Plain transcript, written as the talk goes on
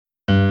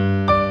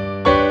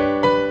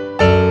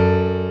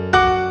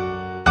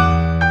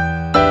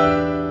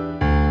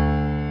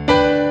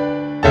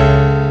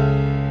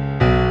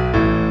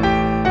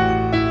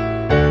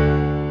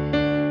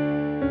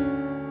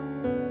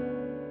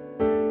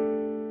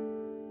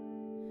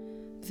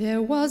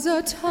There was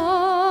a time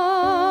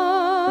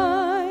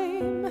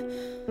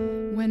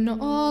when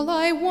all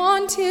I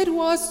wanted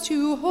was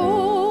to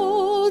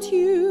hold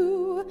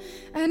you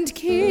and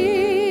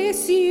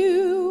kiss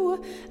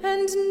you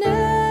and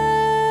never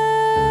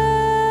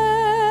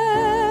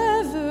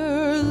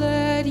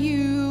let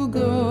you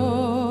go.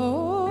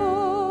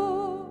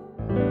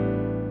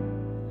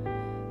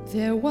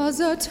 There was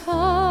a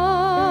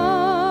time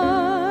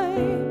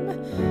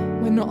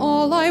when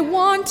all I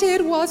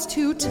wanted was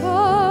to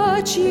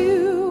touch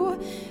you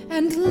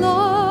and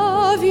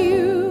love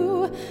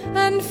you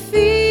and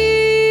feel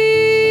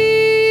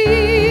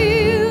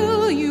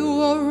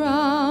you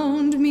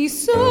around me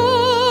so.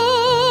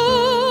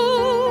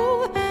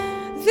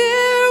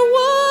 There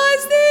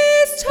was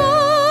this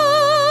time,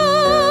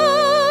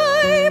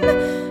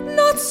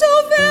 not so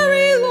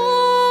very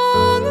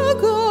long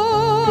ago,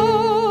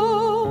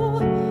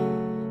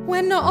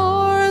 when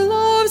our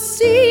love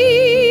seemed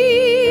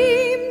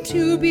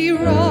to be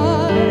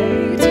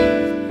right.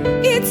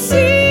 It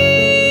seemed